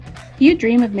Do you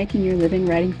dream of making your living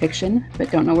writing fiction,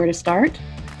 but don't know where to start?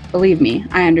 Believe me,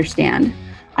 I understand.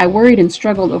 I worried and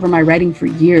struggled over my writing for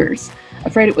years,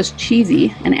 afraid it was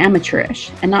cheesy and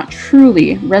amateurish, and not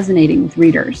truly resonating with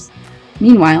readers.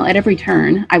 Meanwhile, at every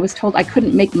turn, I was told I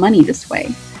couldn't make money this way.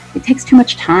 It takes too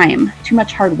much time, too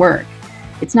much hard work.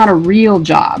 It's not a real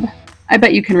job. I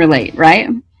bet you can relate, right?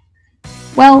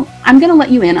 Well, I'm going to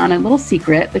let you in on a little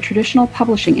secret the traditional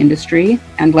publishing industry,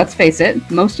 and let's face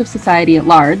it, most of society at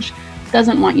large,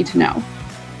 doesn't want you to know.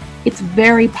 It's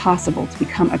very possible to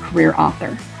become a career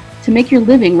author, to make your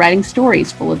living writing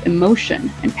stories full of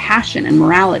emotion and passion and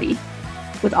morality.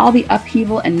 With all the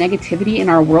upheaval and negativity in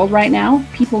our world right now,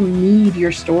 people need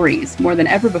your stories more than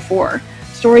ever before.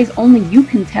 Stories only you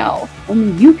can tell,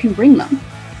 only you can bring them.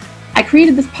 I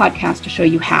created this podcast to show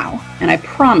you how, and I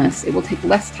promise it will take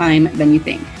less time than you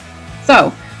think.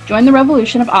 So, join the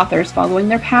revolution of authors following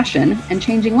their passion and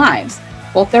changing lives,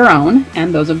 both their own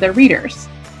and those of their readers.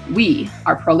 We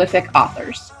are prolific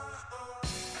authors.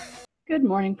 Good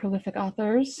morning, prolific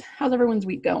authors. How's everyone's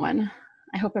week going?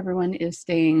 I hope everyone is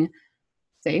staying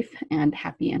safe and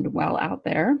happy and well out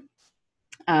there.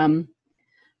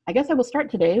 I guess I will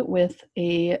start today with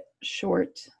a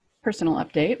short personal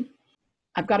update.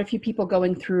 I've got a few people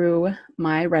going through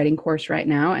my writing course right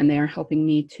now, and they are helping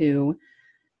me to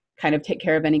kind of take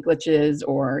care of any glitches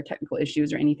or technical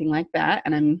issues or anything like that.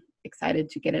 And I'm excited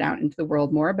to get it out into the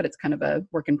world more, but it's kind of a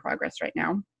work in progress right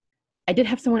now. I did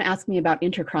have someone ask me about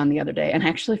Interchron the other day, and I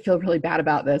actually feel really bad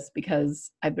about this because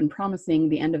I've been promising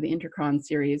the end of the Interchron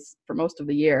series for most of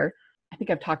the year. I think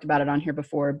I've talked about it on here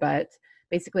before, but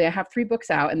basically I have 3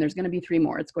 books out and there's going to be 3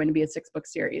 more. It's going to be a 6-book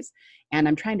series. And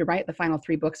I'm trying to write the final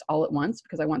 3 books all at once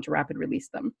because I want to rapid release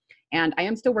them. And I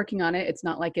am still working on it. It's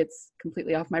not like it's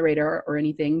completely off my radar or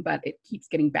anything, but it keeps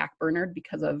getting backburnered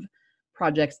because of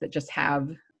projects that just have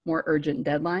more urgent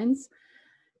deadlines.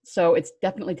 So it's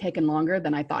definitely taken longer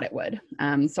than I thought it would.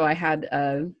 So I had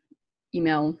an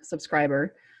email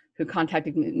subscriber who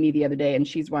contacted me the other day, and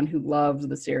she's one who loves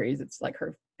the series. It's like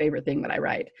her favorite thing that I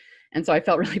write. And so I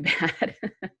felt really bad.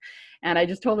 And I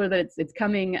just told her that it's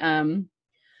coming. I'm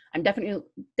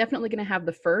definitely going to have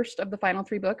the first of the final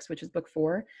 3 books, which is book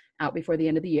 4, out before the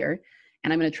end of the year.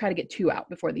 And I'm going to try to get 2 out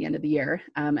before the end of the year.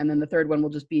 And then the 3rd one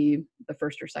will just be the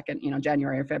 1st or 2nd,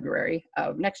 January or February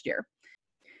of next year.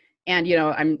 And,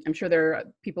 I'm sure there are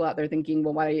people out there thinking,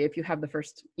 well, why, if you have the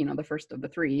first of the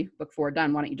 3, book 4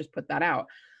 done, why don't you just put that out?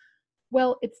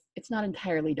 Well, it's not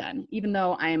entirely done. Even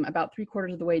though I'm about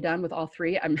 3/4 of the way done with all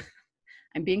 3, I'm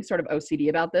being sort of OCD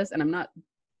about this, and I'm not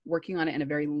working on it in a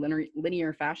very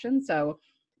linear fashion. So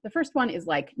the first one is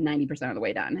like 90% of the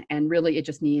way done. And really it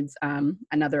just needs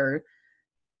another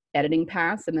editing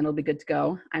pass, and then it'll be good to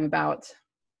go. I'm about,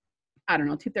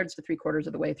 2/3 to 3/4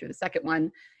 of the way through the second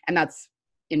one. And that's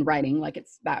in writing, like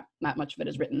it's that much of it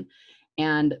is written.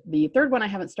 And the 3rd one I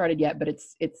haven't started yet, but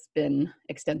it's been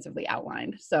extensively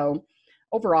outlined. So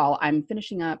overall, I'm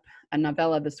finishing up a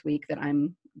novella this week that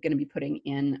I'm going to be putting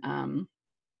in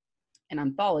an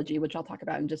anthology, which I'll talk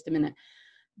about in just a minute.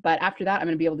 But after that, I'm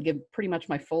going to be able to give pretty much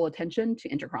my full attention to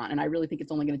Interchron. And I really think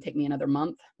it's only going to take me another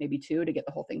month, maybe 2, to get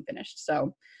the whole thing finished.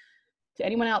 So to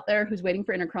anyone out there who's waiting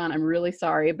for Interchron, I'm really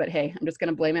sorry, but hey, I'm just going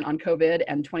to blame it on COVID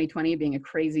and 2020 being a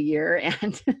crazy year.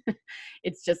 And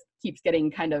it just keeps getting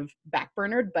kind of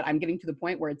backburnered, but I'm getting to the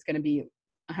point where it's going to be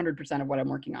 100% of what I'm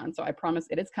working on. So I promise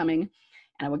it is coming,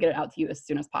 and I will get it out to you as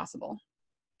soon as possible.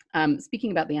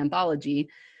 Speaking about the anthology,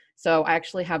 so I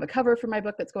actually have a cover for my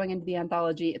book that's going into the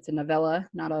anthology. It's a novella,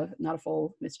 not a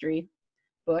full mystery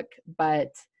book,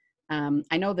 but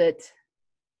I know that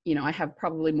I have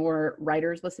probably more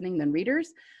writers listening than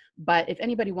readers, but if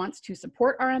anybody wants to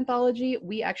support our anthology,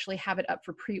 we actually have it up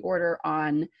for pre-order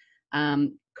on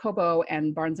Kobo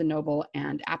and Barnes & Noble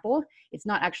and Apple. It's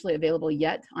not actually available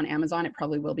yet on Amazon. It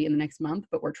probably will be in the next month,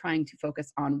 but we're trying to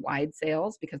focus on wide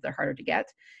sales because they're harder to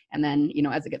get. And then,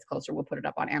 as it gets closer, we'll put it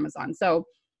up on Amazon. So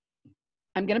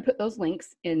I'm going to put those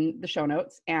links in the show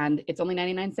notes, and it's only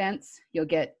 99 cents. You'll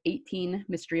get 18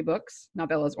 mystery books,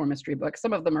 novellas or mystery books.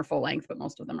 Some of them are full length, but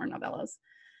most of them are novellas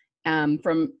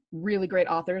from really great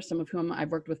authors, some of whom I've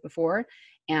worked with before.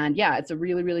 And yeah, it's a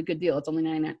really, really good deal. It's only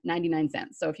 99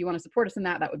 cents. So if you want to support us in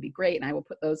that would be great. And I will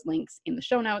put those links in the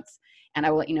show notes, and I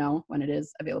will let you know when it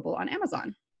is available on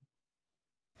Amazon.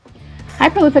 Hi,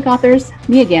 prolific authors.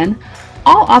 Me again.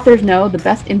 All authors know the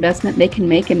best investment they can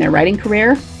make in their writing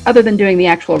career, other than doing the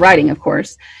actual writing, of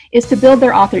course, is to build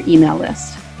their author email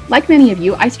list. Like many of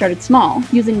you, I started small,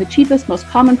 using the cheapest, most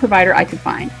common provider I could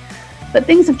find. But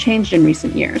things have changed in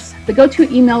recent years. The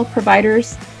go-to email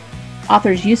providers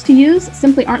authors used to use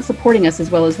simply aren't supporting us as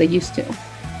well as they used to.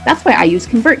 That's why I use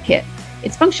ConvertKit.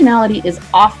 Its functionality is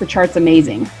off the charts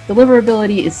amazing,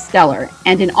 deliverability is stellar,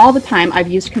 and in all the time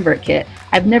I've used ConvertKit,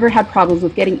 I've never had problems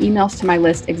with getting emails to my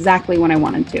list exactly when I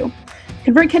wanted to.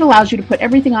 ConvertKit allows you to put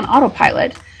everything on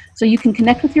autopilot, so you can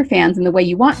connect with your fans in the way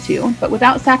you want to, but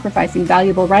without sacrificing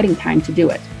valuable writing time to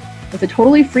do it. With a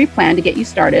totally free plan to get you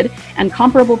started and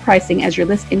comparable pricing as your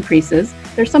list increases,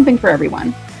 there's something for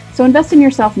everyone. So invest in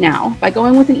yourself now by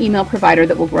going with an email provider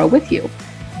that will grow with you.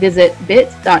 Visit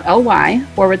bit.ly/TPA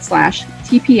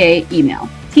email.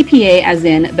 TPA as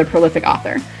in the prolific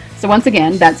author. So once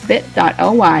again, that's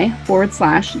bit.ly/TPA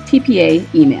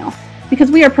email.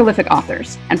 Because we are prolific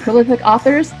authors, and prolific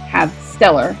authors have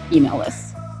stellar email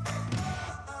lists.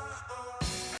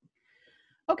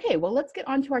 Okay, well, let's get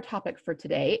on to our topic for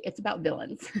today. It's about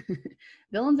villains.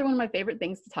 Villains are one of my favorite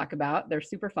things to talk about. They're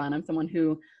super fun. I'm someone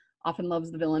who often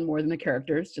loves the villain more than the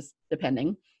characters, just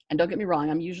depending. And don't get me wrong,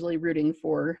 I'm usually rooting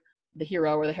for the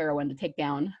hero or the heroine to take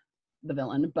down the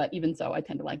villain, but even so, I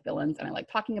tend to like villains and I like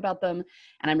talking about them,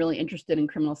 and I'm really interested in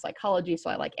criminal psychology, so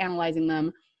I like analyzing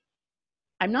them.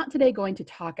 I'm not today going to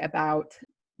talk about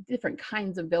different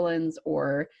kinds of villains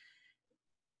or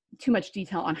too much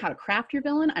detail on how to craft your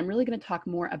villain. I'm really going to talk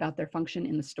more about their function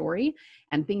in the story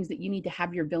and things that you need to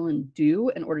have your villain do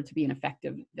in order to be an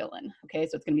effective villain. Okay,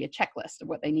 so it's going to be a checklist of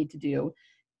what they need to do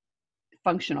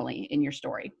functionally in your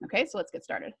story. Okay, so let's get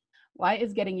started. Why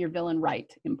is getting your villain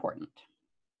right important?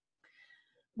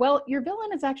 Well, your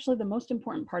villain is actually the most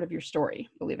important part of your story,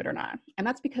 believe it or not. And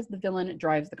that's because the villain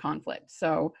drives the conflict.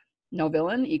 So no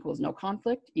villain equals no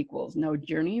conflict equals no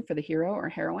journey for the hero or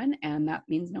heroine, and that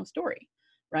means no story,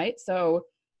 right? So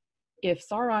if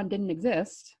Sauron didn't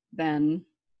exist, then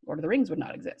Lord of the Rings would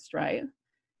not exist, right?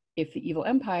 If the evil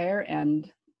empire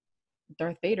and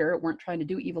Darth Vader weren't trying to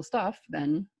do evil stuff,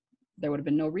 then there would have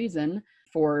been no reason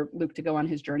for Luke to go on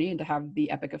his journey and to have the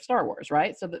epic of Star Wars,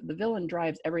 right? So the villain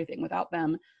drives everything. Without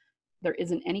them, there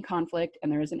isn't any conflict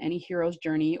and there isn't any hero's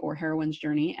journey or heroine's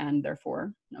journey, and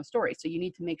therefore no story. So you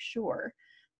need to make sure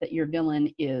that your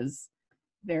villain is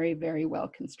very, very well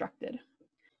constructed.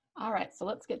 All right, so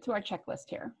let's get to our checklist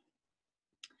here.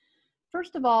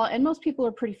 First of all, and most people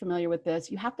are pretty familiar with this,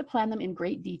 you have to plan them in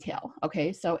great detail,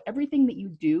 okay? So everything that you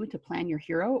do to plan your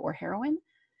hero or heroine,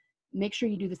 make sure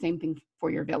you do the same thing for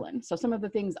your villain. So some of the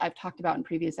things I've talked about in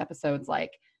previous episodes,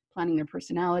 like planning their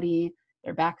personality,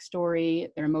 their backstory,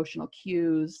 their emotional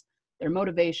cues, their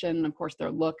motivation, of course,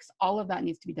 their looks, all of that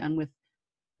needs to be done with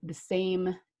the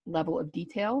same level of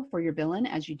detail for your villain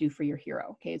as you do for your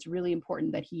hero. Okay, it's really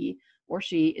important that he or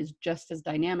she is just as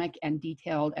dynamic and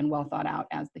detailed and well thought out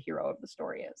as the hero of the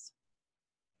story is.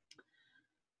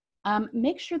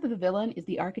 Make sure that the villain is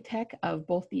the architect of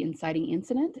both the inciting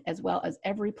incident as well as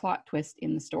every plot twist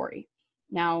in the story.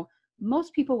 Now,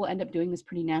 most people will end up doing this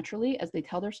pretty naturally as they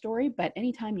tell their story, but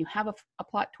anytime you have a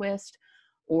plot twist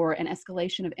or an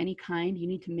escalation of any kind, you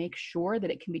need to make sure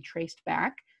that it can be traced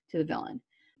back to the villain.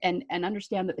 And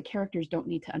understand that the characters don't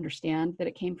need to understand that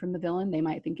it came from the villain. They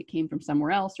might think it came from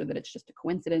somewhere else or that it's just a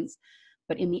coincidence.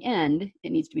 But in the end,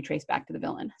 it needs to be traced back to the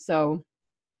villain. So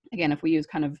again, if we use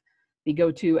kind of the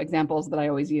go-to examples that I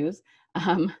always use,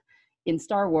 in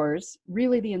Star Wars,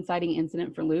 really the inciting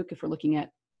incident for Luke, if we're looking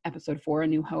at Episode 4, A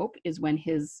New Hope, is when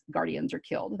his guardians are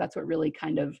killed. That's what really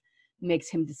kind of makes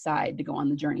him decide to go on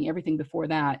the journey. Everything before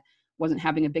that wasn't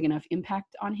having a big enough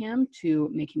impact on him to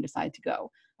make him decide to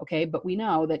go. Okay, but we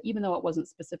know that even though it wasn't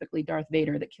specifically Darth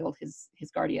Vader that killed his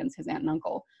guardians, his aunt and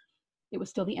uncle, it was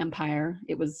still the Empire.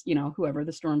 It was, whoever,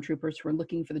 the stormtroopers who were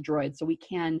looking for the droid. So we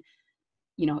can,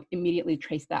 immediately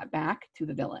trace that back to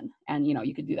the villain. And,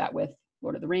 you could do that with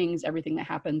Lord of the Rings. Everything that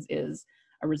happens is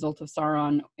a result of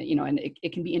Sauron, and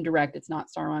it can be indirect. It's not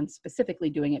Sauron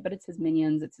specifically doing it, but it's his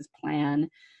minions, it's his plan.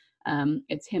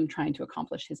 It's him trying to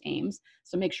accomplish his aims.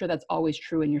 So make sure that's always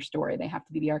true in your story. They have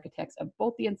to be the architects of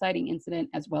both the inciting incident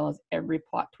as well as every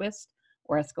plot twist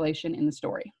or escalation in the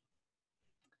story.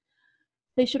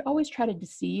 They should always try to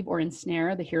deceive or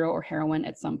ensnare the hero or heroine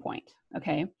at some point,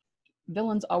 okay?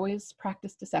 Villains always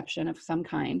practice deception of some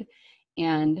kind,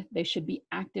 and they should be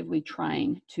actively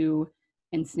trying to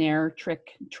ensnare,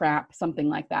 trick, trap, something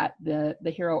like that, the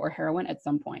hero or heroine at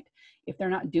some point. If they're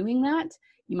not doing that,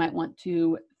 you might want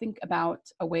to think about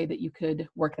a way that you could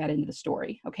work that into the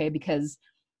story, okay? Because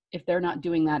if they're not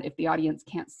doing that, if the audience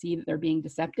can't see that they're being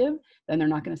deceptive, then they're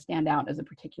not going to stand out as a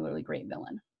particularly great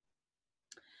villain.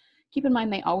 Keep in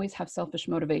mind, they always have selfish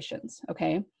motivations,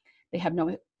 okay? They have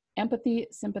no empathy,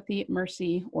 sympathy,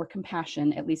 mercy, or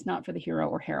compassion, at least not for the hero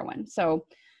or heroine. So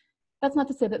that's not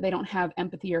to say that they don't have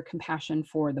empathy or compassion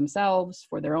for themselves,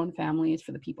 for their own families,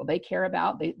 for the people they care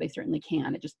about. They certainly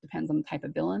can. It just depends on the type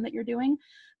of villain that you're doing.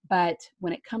 But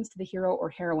when it comes to the hero or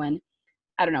heroine,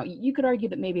 I don't know, you could argue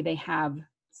that maybe they have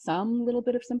some little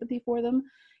bit of sympathy for them,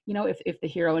 you know, if the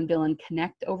hero and villain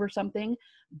connect over something,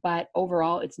 but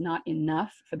overall it's not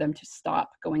enough for them to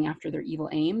stop going after their evil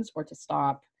aims or to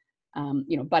stop,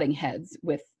 you know, butting heads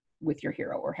with your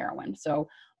hero or heroine. So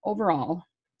overall,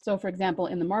 so for example,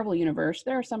 in the Marvel universe,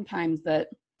 there are some times that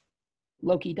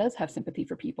Loki does have sympathy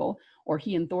for people, or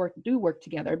he and Thor do work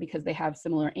together because they have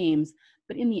similar aims.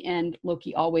 But in the end,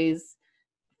 Loki always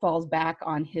falls back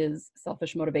on his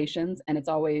selfish motivations. And it's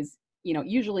always, you know,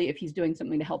 usually if he's doing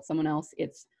something to help someone else,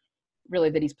 it's really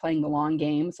that he's playing the long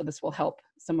game. So this will help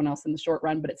someone else in the short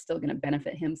run, but it's still going to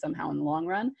benefit him somehow in the long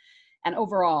run. And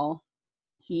overall,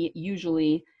 he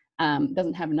usually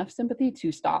doesn't have enough sympathy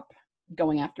to stop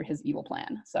going after his evil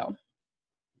plan. So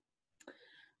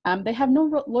they have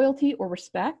no loyalty or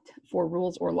respect for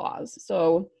rules or laws.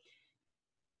 So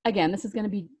again, this is going to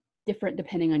be different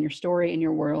depending on your story and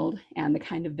your world and the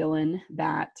kind of villain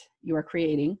that you are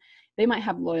creating. They might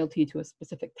have loyalty to a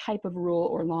specific type of rule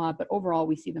or law, but overall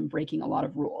we see them breaking a lot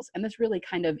of rules. And this really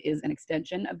kind of is an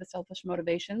extension of the selfish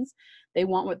motivations. They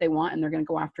want what they want and they're going to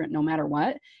go after it no matter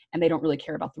what. And they don't really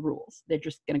care about the rules. They're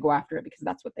just going to go after it because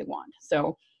that's what they want.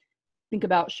 So think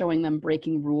about showing them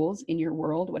breaking rules in your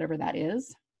world, whatever that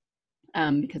is,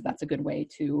 because that's a good way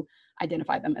to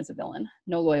identify them as a villain.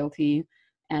 No loyalty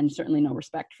and certainly no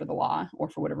respect for the law or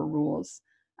for whatever rules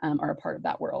are a part of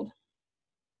that world.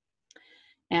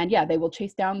 And yeah, they will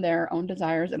chase down their own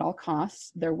desires at all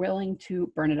costs. They're willing to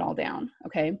burn it all down,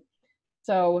 okay?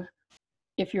 So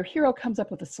if your hero comes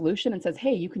up with a solution and says,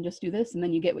 hey, you can just do this and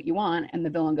then you get what you want, and the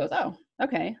villain goes, oh,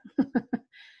 okay.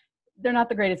 They're not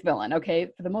the greatest villain, okay?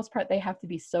 For the most part, they have to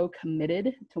be so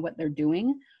committed to what they're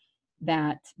doing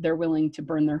that they're willing to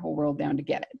burn their whole world down to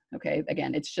get it, okay?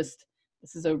 Again, it's just,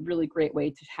 this is a really great way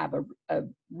to have a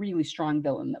really strong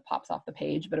villain that pops off the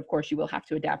page, but of course you will have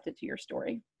to adapt it to your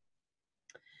story.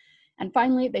 And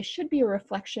finally, they should be a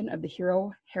reflection of the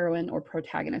hero, heroine, or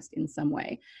protagonist in some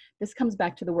way. This comes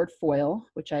back to the word foil,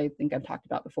 which I think I've talked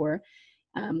about before,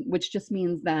 which just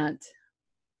means that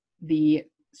the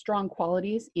strong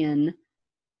qualities in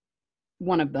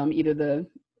one of them, either the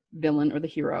villain or the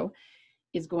hero,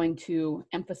 is going to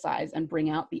emphasize and bring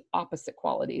out the opposite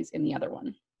qualities in the other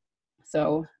one.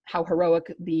 So how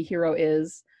heroic the hero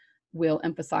is will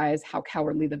emphasize how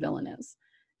cowardly the villain is.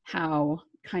 How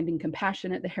kind and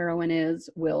compassionate the heroine is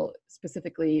will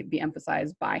specifically be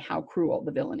emphasized by how cruel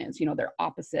the villain is. You know, they're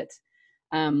opposite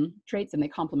traits and they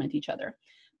complement each other.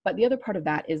 But the other part of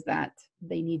that is that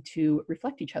they need to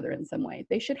reflect each other in some way.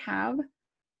 They should have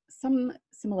some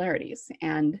similarities,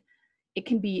 and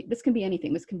this can be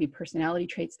anything. This can be personality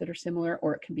traits that are similar,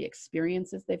 or it can be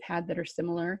experiences they've had that are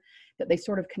similar that they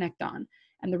sort of connect on.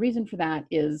 And the reason for that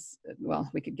is, well,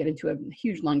 we could get into a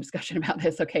huge long discussion about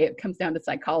this. Okay, it comes down to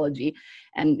psychology,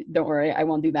 and don't worry, I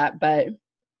won't do that. But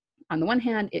on the one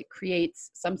hand, it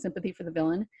creates some sympathy for the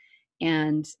villain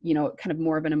and, you know, kind of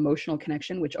more of an emotional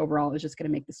connection, which overall is just going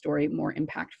to make the story more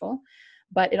impactful.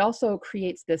 But it also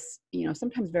creates this, you know,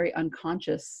 sometimes very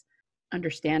unconscious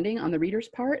understanding on the reader's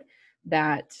part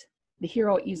that the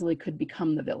hero easily could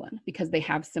become the villain because they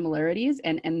have similarities,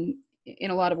 and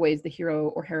in a lot of ways the hero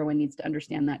or heroine needs to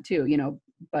understand that too, you know,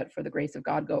 but for the grace of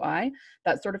God go I,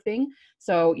 that sort of thing.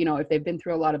 So, you know, if they've been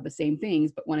through a lot of the same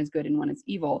things, but one is good and one is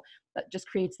evil, that just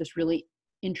creates this really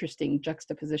interesting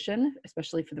juxtaposition,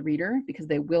 especially for the reader, because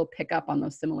they will pick up on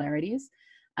those similarities.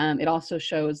 It also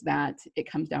shows that it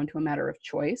comes down to a matter of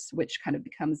choice, which kind of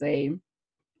becomes a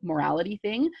morality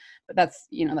thing. But that's,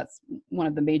 you know, that's one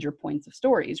of the major points of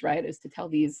stories, right? Is to tell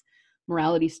these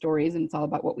morality stories, and it's all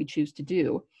about what we choose to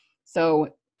do. So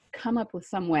come up with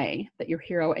some way that your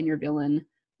hero and your villain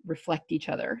reflect each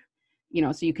other, you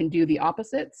know, so you can do the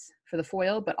opposites for the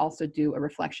foil, but also do a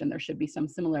reflection. There should be some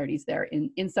similarities there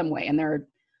in some way. And there are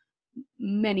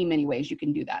many, many ways you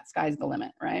can do that. Sky's the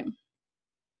limit, right?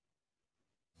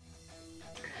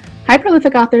 Hi,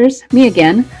 prolific authors, me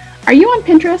again. Are you on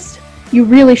Pinterest? You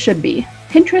really should be.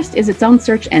 Pinterest is its own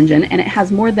search engine, and it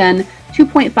has more than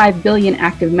 2.5 billion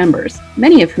active members,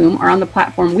 many of whom are on the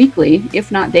platform weekly, if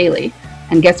not daily.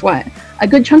 And guess what? A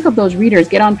good chunk of those readers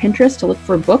get on Pinterest to look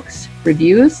for books,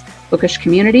 reviews, bookish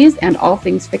communities, and all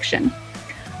things fiction.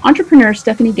 Entrepreneur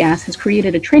Stephanie Gass has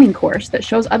created a training course that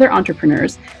shows other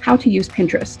entrepreneurs how to use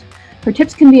Pinterest. Her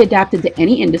tips can be adapted to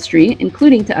any industry,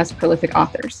 including to us prolific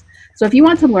authors. So if you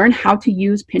want to learn how to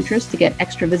use Pinterest to get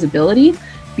extra visibility,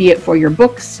 be it for your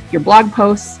books, your blog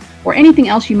posts, or anything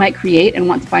else you might create and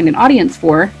want to find an audience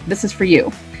for, this is for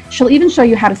you. She'll even show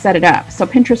you how to set it up so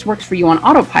Pinterest works for you on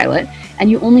autopilot and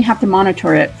you only have to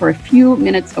monitor it for a few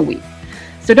minutes a week.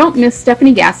 So don't miss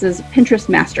Stephanie Gass's Pinterest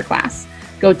Masterclass.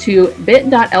 Go to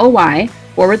bit.ly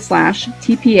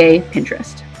bit.ly/TPA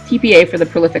Pinterest. TPA for the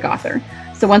prolific author.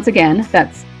 So once again,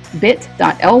 that's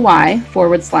bit.ly/TPA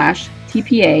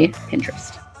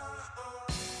Pinterest.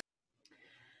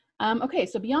 Okay,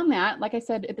 so beyond that, like I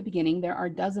said at the beginning, there are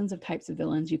dozens of types of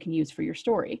villains you can use for your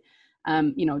story.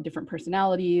 Different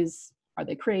personalities. Are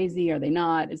they crazy? Are they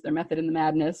not? Is there method in the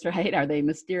madness, right? Are they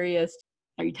mysterious?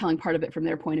 Are you telling part of it from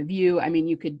their point of view? I mean,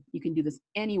 you can do this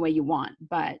any way you want,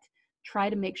 but try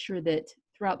to make sure that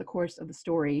throughout the course of the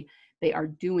story, they are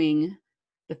doing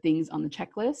the things on the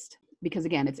checklist. Because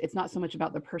again, it's not so much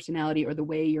about the personality or the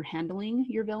way you're handling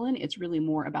your villain. It's really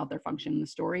more about their function in the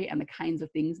story and the kinds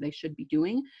of things they should be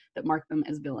doing that mark them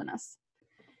as villainous.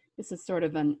 This is sort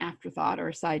of an afterthought or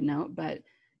a side note, but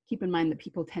keep in mind that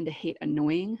people tend to hate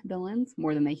annoying villains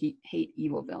more than they hate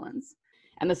evil villains.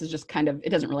 And this is just it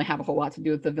doesn't really have a whole lot to do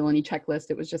with the villainy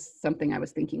checklist. It was just something I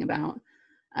was thinking about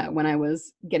when I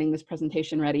was getting this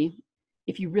presentation ready.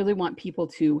 If you really want people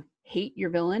to hate your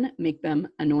villain, make them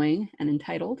annoying and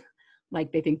entitled, like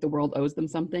they think the world owes them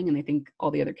something and they think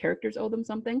all the other characters owe them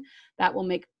something. That will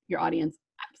make your audience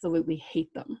absolutely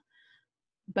hate them.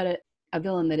 But a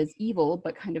villain that is evil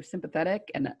but kind of sympathetic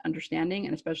and understanding,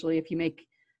 and especially if you make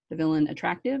the villain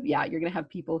attractive, yeah, you're going to have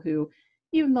people who,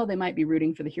 even though they might be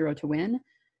rooting for the hero to win,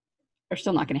 are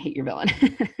still not going to hate your villain.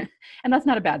 And that's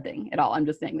not a bad thing at all. I'm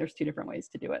just saying there's two different ways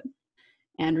to do it.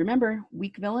 And remember,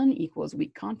 weak villain equals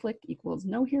weak conflict equals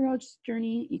no hero's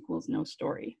journey equals no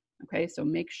story. Okay, so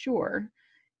make sure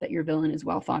that your villain is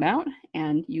well thought out,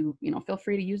 and you feel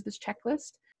free to use this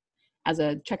checklist as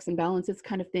a checks and balances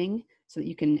kind of thing so that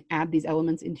you can add these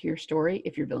elements into your story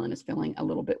if your villain is feeling a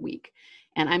little bit weak.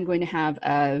 And I'm going to have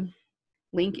a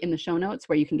link in the show notes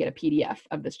where you can get a PDF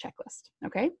of this checklist.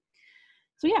 Okay,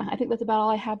 so yeah, I think that's about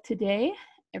all I have today.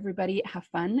 Everybody have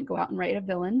fun, go out and write a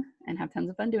villain and have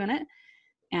tons of fun doing it.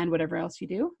 And whatever else you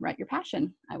do, write your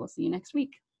passion. I will see you next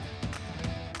week.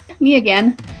 Me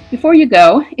again. Before you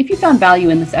go, if you found value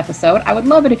in this episode, I would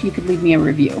love it if you could leave me a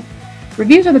review.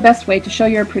 Reviews are the best way to show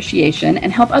your appreciation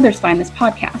and help others find this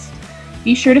podcast.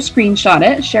 Be sure to screenshot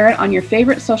it, share it on your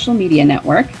favorite social media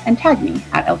network, and tag me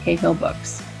at LK Hill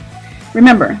Books.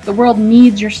 Remember, the world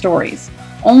needs your stories.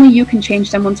 Only you can change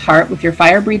someone's heart with your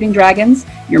fire-breathing dragons,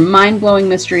 your mind-blowing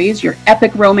mysteries, your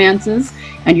epic romances,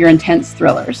 and your intense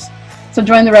thrillers. So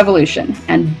join the revolution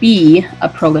and be a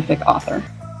prolific author.